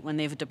complete when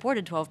they've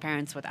deported 12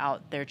 parents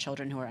without their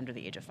children who are under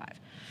the age of 5.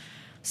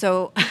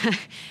 So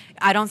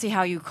I don't see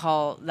how you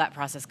call that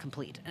process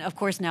complete. And of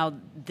course, now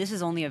this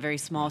is only a very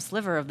small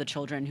sliver of the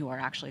children who are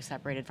actually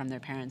separated from their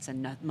parents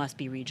and must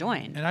be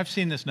rejoined. And I've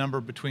seen this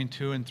number between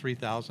 2,000 and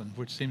 3,000,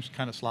 which seems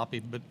kind of sloppy,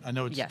 but I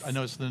know Yes.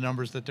 it's the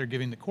numbers that they're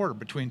giving the court,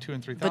 between 2,000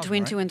 and 3,000.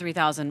 Between right? 2,000 and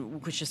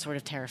 3,000, which is sort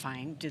of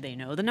terrifying. Do they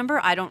know the number?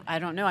 I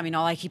don't know. I mean,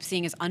 all I keep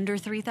seeing is under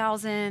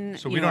 3,000.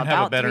 So we don't have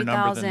a about better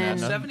number than that,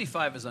 3,000. no?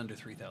 75 is under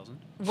 3,000.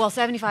 Well,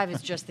 75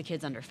 is just the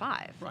kids under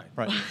 5. Right.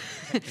 Right.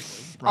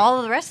 All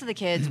of the rest of the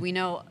kids we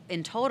know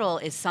in total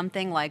is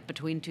something like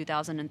between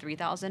 2,000 and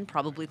 3,000,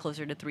 probably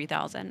closer to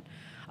 3,000.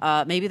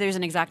 Maybe there's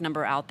an exact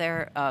number out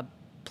there.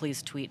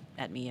 Please tweet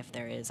at me if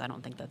there is. I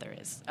don't think that there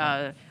is.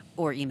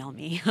 Or email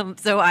me.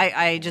 So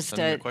I just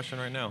Send me a question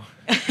right now.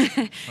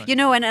 you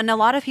know, and a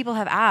lot of people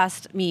have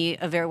asked me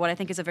what I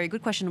think is a very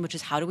good question, which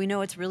is how do we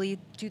know it's really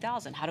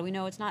 2,000? How do we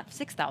know it's not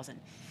 6,000?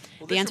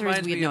 Well, The this answer is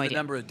reminds we have me no of the idea.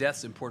 number of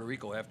deaths in Puerto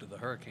Rico after the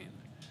hurricane,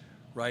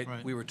 right?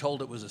 Right. We were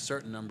told it was a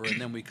certain number, and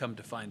then we come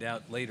to find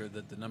out later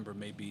that the number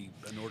may be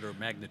an order of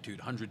magnitude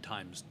 100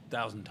 times,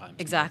 1,000 times. more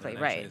Exactly,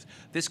 than it actually right. is.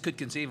 This could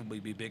conceivably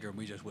be bigger, and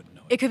we just wouldn't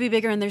know It could be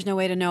bigger, and there's no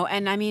way to know.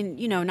 And I mean,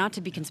 you know, not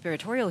to be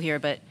conspiratorial here,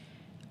 but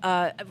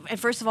and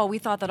first of all, we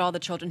thought that all the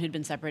children who'd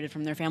been separated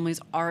from their families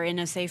are in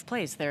a safe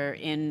place. They're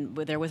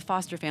with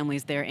foster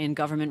families. They're in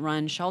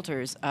government-run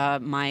shelters.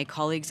 My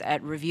colleagues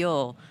at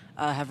Reveal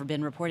have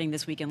been reporting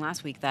this week and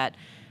last week that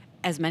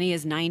as many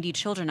as 90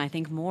 children, I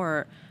think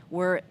more,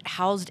 were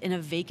housed in a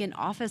vacant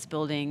office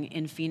building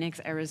in Phoenix,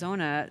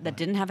 Arizona, that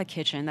didn't have a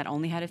kitchen, that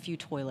only had a few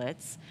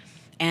toilets.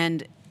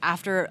 And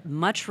after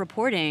much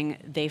reporting,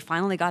 they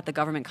finally got the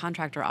government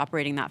contractor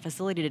operating that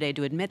facility today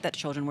to admit that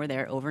children were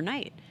there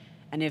overnight.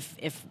 And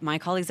if my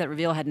colleagues at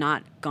Reveal had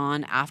not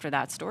gone after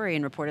that story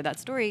and reported that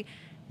story,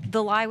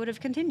 the lie would have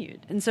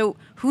continued. And so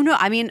who knows?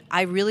 I mean,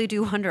 I really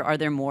do wonder, are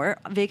there more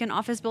vacant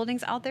office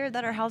buildings out there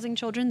that are housing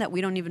children that we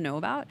don't even know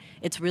about?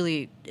 It's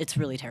really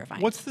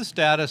terrifying. What's the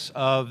status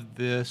of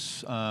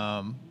this,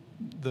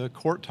 the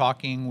court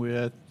talking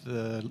with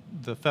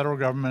the federal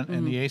government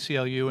and the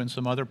ACLU and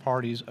some other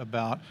parties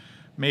about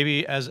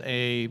maybe as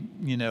a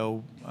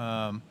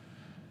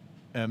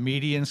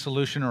median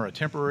solution or a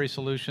temporary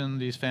solution,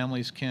 these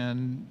families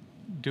can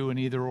do an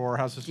either or?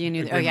 How's this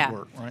agreement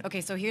work? Right?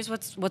 Okay, so here's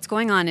what's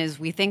going on is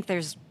we think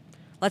there's,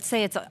 let's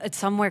say it's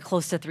somewhere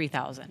close to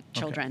 3,000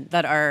 children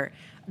that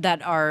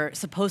are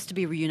supposed to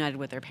be reunited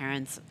with their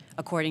parents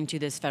according to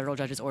this federal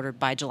judge's order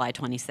by July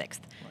 26th. Right.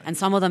 And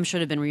some of them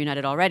should have been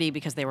reunited already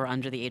because they were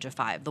under the age of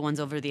 5. The ones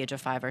over the age of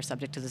 5 are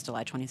subject to this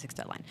July 26th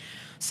deadline.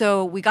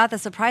 So we got the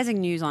surprising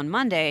news on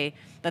Monday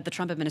that the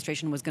Trump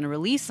administration was going to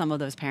release some of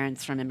those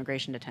parents from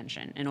immigration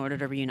detention in order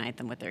to reunite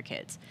them with their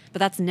kids. But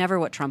that's never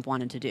what Trump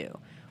wanted to do.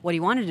 What he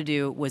wanted to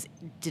do was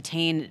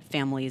detain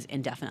families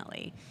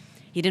indefinitely.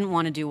 He didn't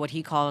want to do what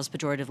he calls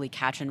pejoratively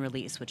catch and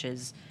release, which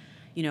is,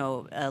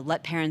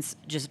 let parents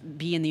just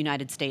be in the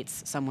United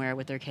States somewhere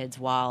with their kids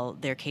while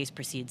their case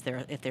proceeds.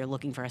 If they're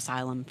looking for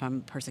asylum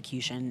from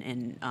persecution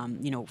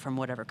in, from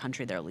whatever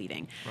country they're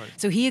leaving. Right.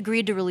 So he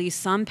agreed to release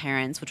some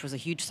parents, which was a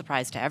huge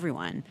surprise to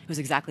everyone. It was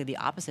exactly the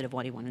opposite of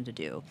what he wanted to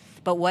do.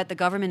 But what the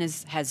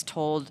government has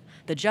told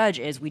the judge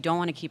is we don't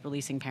want to keep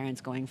releasing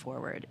parents going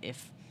forward.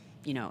 If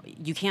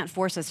you can't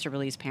force us to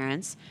release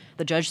parents.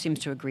 The judge seems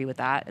to agree with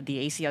that.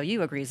 The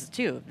ACLU agrees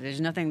too.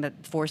 There's nothing that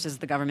forces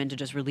the government to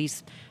just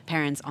release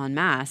parents en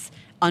masse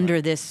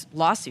under this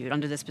lawsuit,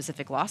 under this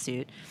specific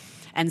lawsuit.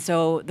 And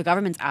so the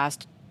government's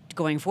asked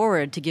going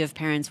forward to give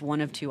parents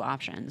one of two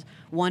options.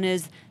 One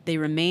is they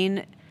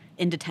remain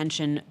in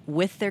detention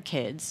with their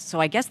kids. So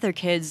I guess their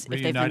kids,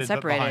 if they've been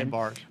separated, but behind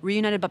bars.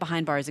 Reunited but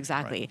behind bars,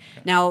 exactly. Right.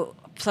 Okay. Now,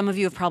 some of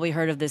you have probably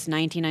heard of this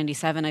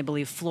 1997, I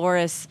believe,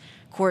 Flores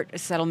court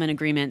settlement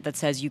agreement that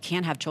says you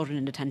can't have children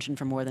in detention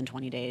for more than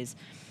 20 days.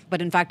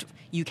 But in fact,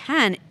 you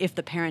can if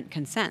the parent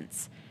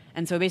consents.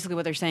 And so basically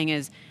what they're saying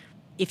is,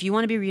 if you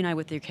want to be reunited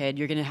with your kid,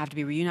 you're going to have to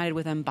be reunited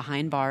with them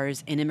behind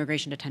bars in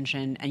immigration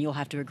detention, and you'll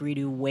have to agree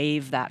to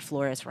waive that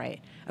Flores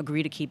right,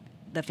 agree to keep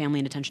the family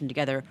in detention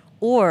together,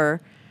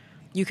 or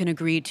you can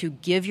agree to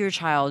give your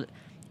child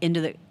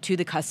to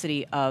the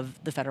custody of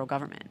the federal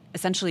government.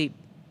 Essentially,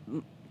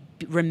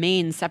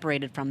 remain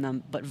separated from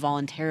them, but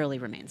voluntarily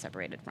remain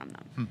separated from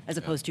them, as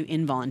opposed to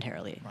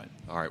involuntarily. Right.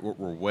 All right,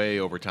 we're way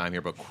over time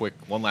here, but quick,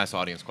 one last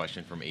audience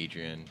question from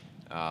Adrian.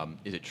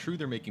 Is it true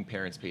they're making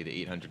parents pay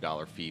the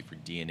 $800 fee for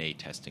DNA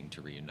testing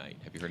to reunite?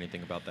 Have you heard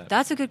anything about that?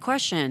 That's a good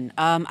question.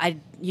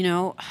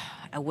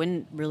 It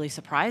wouldn't really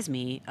surprise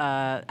me.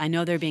 I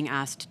know they're being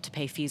asked to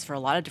pay fees for a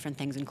lot of different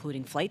things,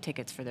 including flight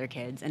tickets for their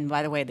kids. And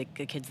by the way, the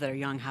kids that are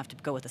young have to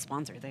go with a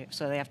sponsor.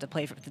 So they have to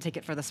pay for the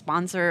ticket for the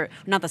sponsor,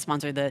 not the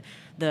sponsor,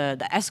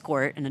 the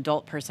escort, an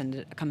adult person to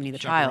accompany the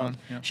child.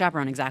 Yeah.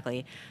 Chaperone,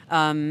 exactly.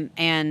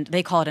 And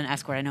they call it an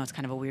escort. I know it's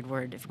kind of a weird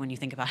word when you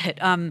think about it.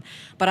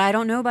 But I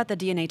don't know about the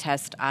DNA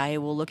test. I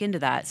will look into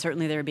that.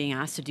 Certainly they're being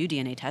asked to do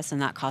DNA tests, and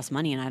that costs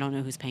money, and I don't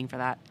know who's paying for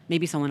that.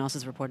 Maybe someone else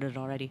has reported it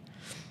already.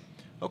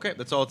 Okay,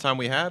 that's all the time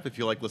we have. If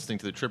you like listening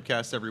to the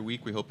Tribcast every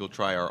week, we hope you'll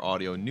try our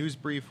audio news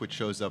brief, which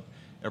shows up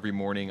every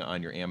morning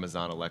on your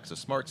Amazon Alexa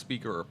smart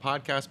speaker or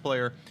podcast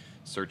player.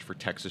 Search for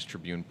Texas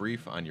Tribune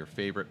Brief on your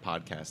favorite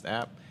podcast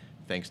app.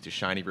 Thanks to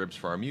Shiny Ribs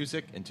for our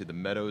music and to the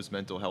Meadows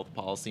Mental Health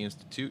Policy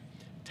Institute.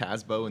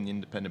 TASBO and the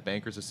Independent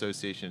Bankers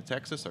Association of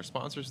Texas are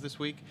sponsors this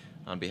week.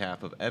 On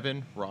behalf of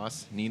Evan,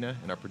 Ross, Nina,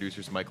 and our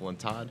producers Michael and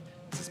Todd,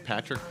 this is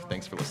Patrick.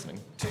 Thanks for listening.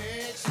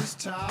 Texas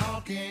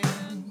Talking.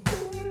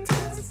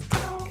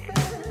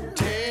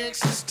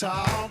 Texas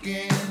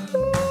Talking.